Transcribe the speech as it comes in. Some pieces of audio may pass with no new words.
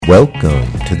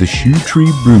Welcome to the Shoe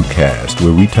Tree Brewcast,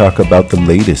 where we talk about the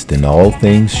latest in all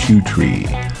things shoe tree.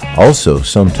 Also,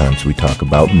 sometimes we talk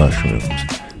about mushrooms.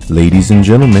 Ladies and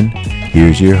gentlemen,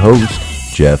 here's your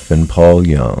host, Jeff and Paul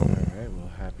Young. All right,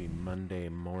 well, happy Monday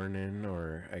morning,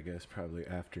 or I guess probably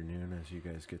afternoon as you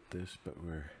guys get this, but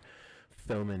we're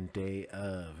filming day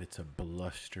of. It's a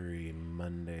blustery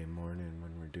Monday morning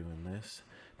when we're doing this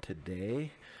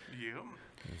today. Yep.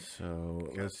 So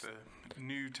Got let's, the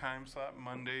new time slot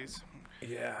Mondays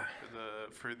yeah,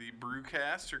 for the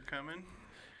brewcast are coming.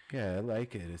 yeah, I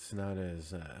like it. It's not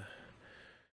as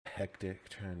hectic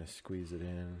trying to squeeze it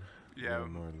in. Yeah. A little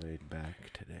more laid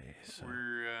back today. So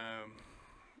We're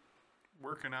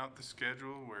working out the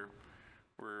schedule where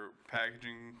we're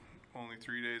packaging only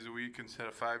 3 days a week instead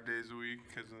of 5 days a week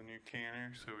because of the new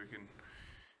canner, so we can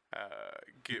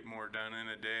get more done in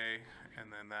a day,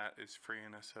 and then that is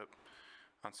freeing us up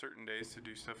on certain days to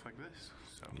do stuff like this.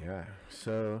 So yeah,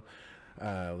 so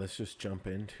let's just jump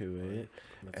into it.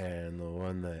 And the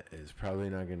one that is probably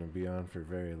not going to be on for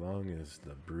very long is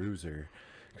the Bruiser,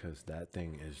 because that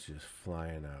thing is just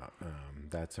flying out.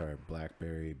 That's our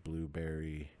blackberry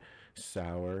blueberry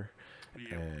sour,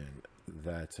 Yep. and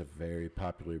that's a very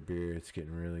popular beer. It's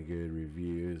getting really good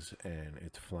reviews, and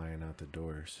it's flying out the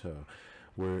door. So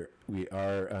we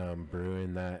are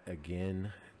brewing that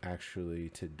again actually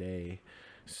today,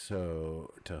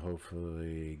 so to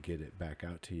hopefully get it back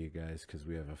out to you guys, because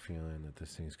we have a feeling that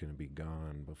this thing's going to be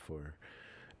gone before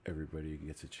everybody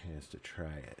gets a chance to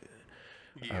try it.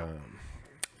 yeah.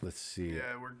 Let's see.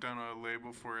 Yeah, I worked on a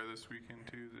label for it this weekend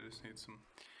too. They just need some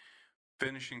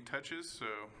finishing touches, so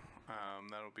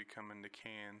that'll be coming to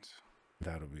cans.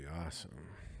 That'll be awesome.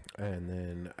 And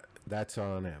then that's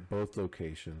on at both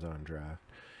locations on draft.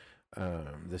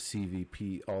 The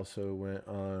CVP also went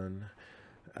on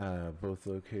both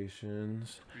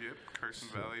locations. Yep, Carson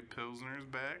Valley Pilsner's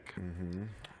back.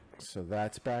 So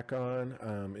that's back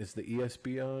on. Is the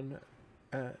ESB on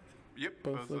at Yep,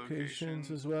 both locations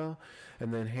as well?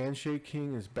 And then Handshake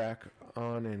King is back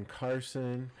on in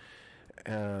Carson,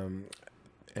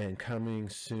 and coming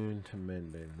soon to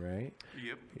Minden, right?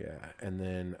 Yep. Yeah. And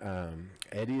then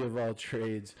Eddie of All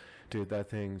Trades, dude, that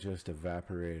thing just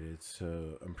evaporated.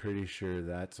 So I'm pretty sure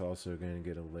that's also going to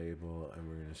get a label, and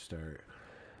we're going to start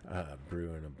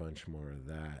brewing a bunch more of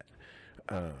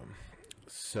that.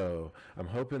 So I'm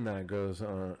hoping that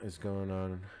is going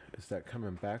on. Is that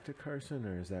coming back to Carson,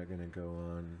 or is that going to go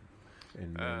on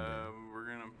in Minden? We're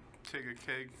gonna take a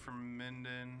keg from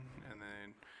Minden, and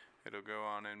then it'll go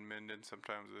on in Minden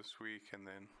sometimes this week, and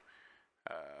then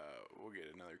we'll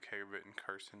get another keg of it in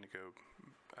Carson to go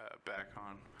back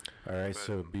on. All right, but-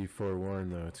 so be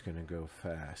forewarned, though, it's going to go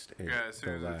fast. Yeah, as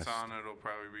soon as it's on, it'll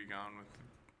probably be gone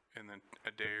in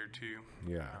a day or two.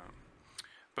 Yeah.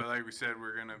 But like we said,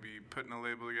 we're gonna be putting a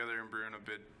label together and brewing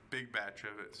a big batch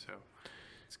of it, so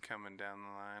it's coming down the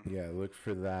line. Yeah, look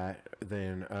for that.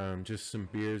 Then just some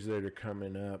beers that are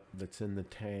coming up that's in the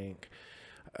tank.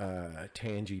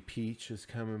 Tangy Peach is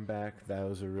coming back. That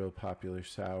was a real popular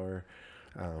sour.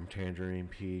 Tangerine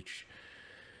Peach.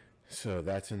 So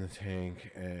that's in the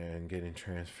tank and getting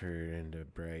transferred into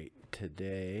Bright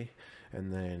today.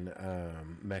 And then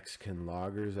Mexican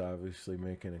Lagers obviously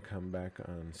making a comeback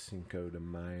on Cinco de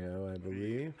Mayo, I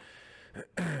believe.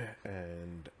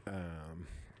 And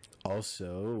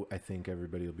also, I think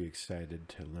everybody will be excited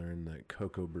to learn that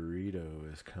Coco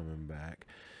Burrito is coming back.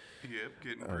 Yep,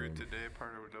 getting brewed today,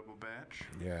 part of a double batch.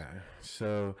 Yeah.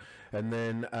 So, and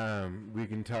then we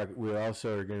can talk. We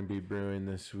also are going to be brewing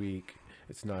this week.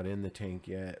 It's not in the tank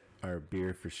yet. Our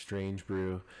beer for Strange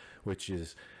Brew, which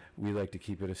is, we like to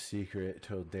keep it a secret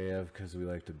till day of, because we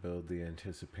like to build the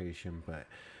anticipation. But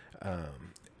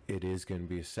it is going to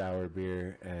be a sour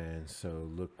beer, and so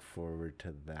look forward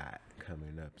to that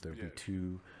coming up. There'll be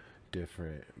 2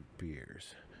 different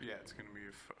beers. Yeah, it's gonna be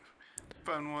a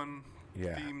fun one.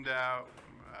 Yeah. Themed out,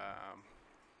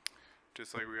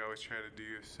 just like we always try to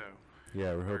do. So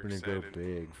Yeah, we're hoping to go excited.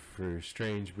 big for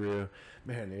Strange Brew.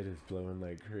 Man, it is blowing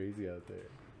like crazy out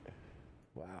there.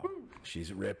 Wow.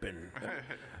 She's ripping.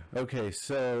 Okay,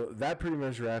 so that pretty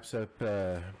much wraps up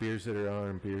beers that are on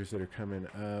and beers that are coming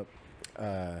up.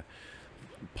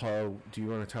 Paul, do you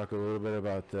want to talk a little bit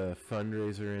about the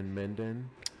fundraiser in Minden?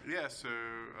 Yeah, so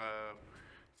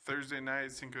Thursday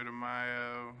night, Cinco de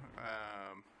Mayo,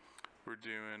 we're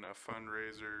doing a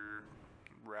fundraiser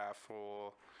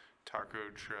raffle,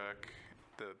 taco truck.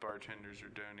 The bartenders are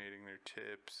donating their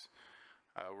tips.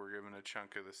 We're giving a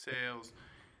chunk of the sales.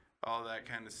 all that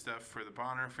kind of stuff for the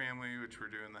Bonner family, which we're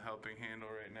doing the helping handle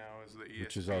right now is the ESB.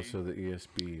 Which is also the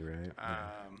ESB, right?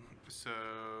 So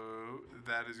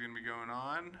that is going to be going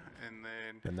on, and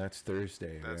then And that's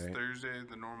Thursday, that's right? Thursday,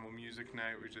 the normal music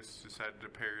night. We just decided to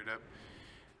pair it up.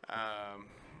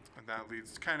 And that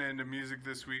leads kind of into music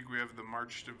this week. We have the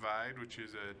March Divide, which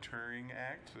is a touring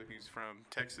act. So he's from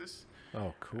Texas.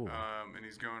 Oh, cool. And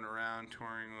he's going around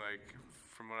touring, like,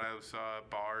 from what I saw,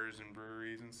 bars and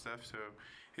breweries and stuff. So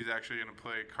he's actually going to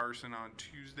play Carson on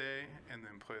Tuesday and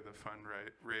then play the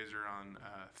fundraiser on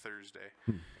Thursday.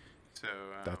 So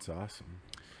That's awesome.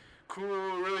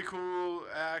 Cool, really cool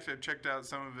act. I've checked out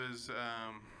some of his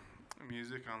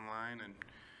music online, and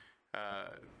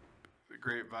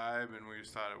great vibe, and we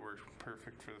just thought it worked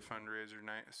perfect for the fundraiser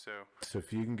night. So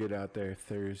if you can get out there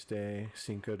Thursday,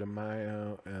 Cinco de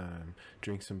Mayo,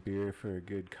 drink some beer for a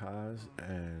good cause,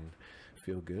 and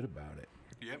feel good about it.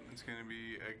 Yep, it's going to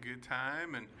be a good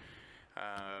time, and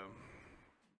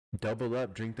double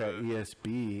up, drink that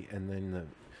ESB, and then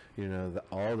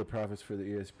all the profits for the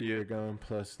ESB are going,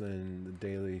 plus then the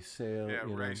daily sale. Yeah,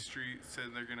 Rice Street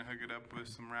said they're going to hook it up with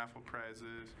some raffle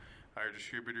prizes. Our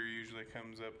distributor usually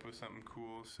comes up with something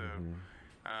cool, so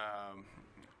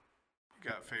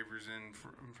got favors in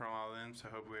from all of them, so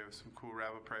hopefully we have some cool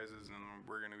raffle prizes, and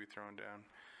we're going to be throwing down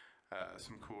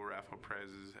some cool raffle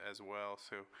prizes as well.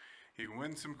 So you can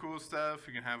win some cool stuff,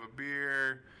 you can have a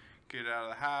beer, get out of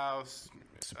the house,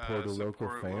 support a local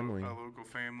family,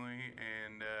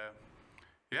 and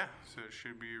so it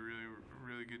should be a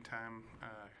really good time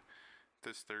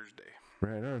this Thursday.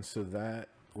 Right on. So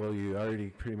you already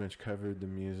pretty much covered the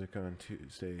music on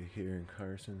Tuesday here in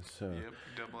Carson. So yep,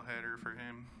 doubleheader for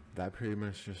him. That pretty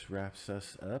much just wraps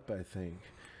us up, I think.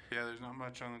 Yeah, there's not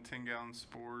much on the 10-gallon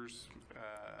spores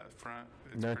front.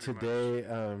 It's not today.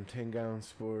 10-gallon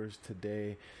spores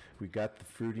today. We got the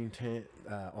fruiting tent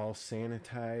all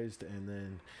sanitized, and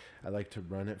then I like to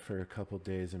run it for a couple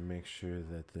days and make sure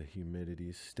that the humidity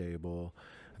is stable,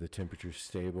 the temperature's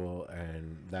stable,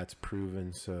 and that's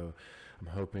proven. So I'm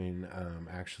hoping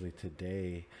actually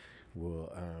today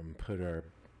we'll put our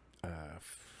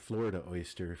Florida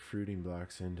oyster fruiting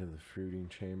blocks into the fruiting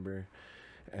chamber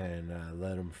and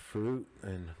let them fruit,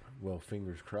 and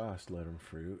fingers crossed, let them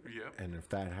fruit. Yep. And if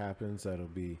that happens, that'll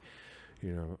be,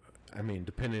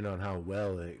 depending on how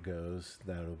well it goes,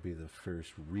 that'll be the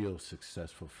first real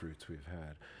successful fruits we've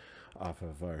had off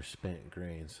of our spent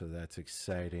grain. So that's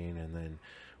exciting. And then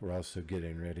we're also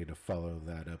getting ready to follow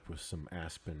that up with some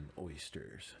Aspen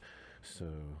oysters. So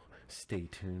stay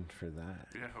tuned for that.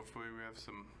 Yeah, hopefully we have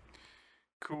some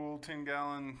cool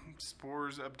 10-gallon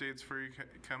spores updates for you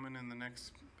coming in the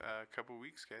next couple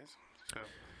weeks, guys. So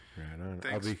right on.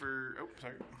 Thanks for. Oh,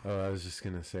 sorry. Oh, I was just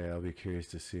gonna say I'll be curious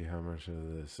to see how much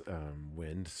of this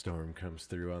windstorm comes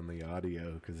through on the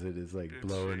audio, because it is like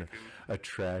blowing a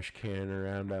trash can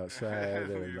around outside.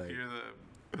 You and hear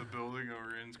the building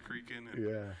over in's creaking.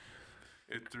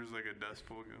 And there's like a dust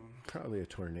bowl going. Probably a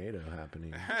tornado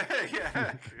happening.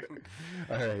 Yeah.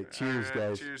 All right. Cheers,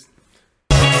 guys. Cheers.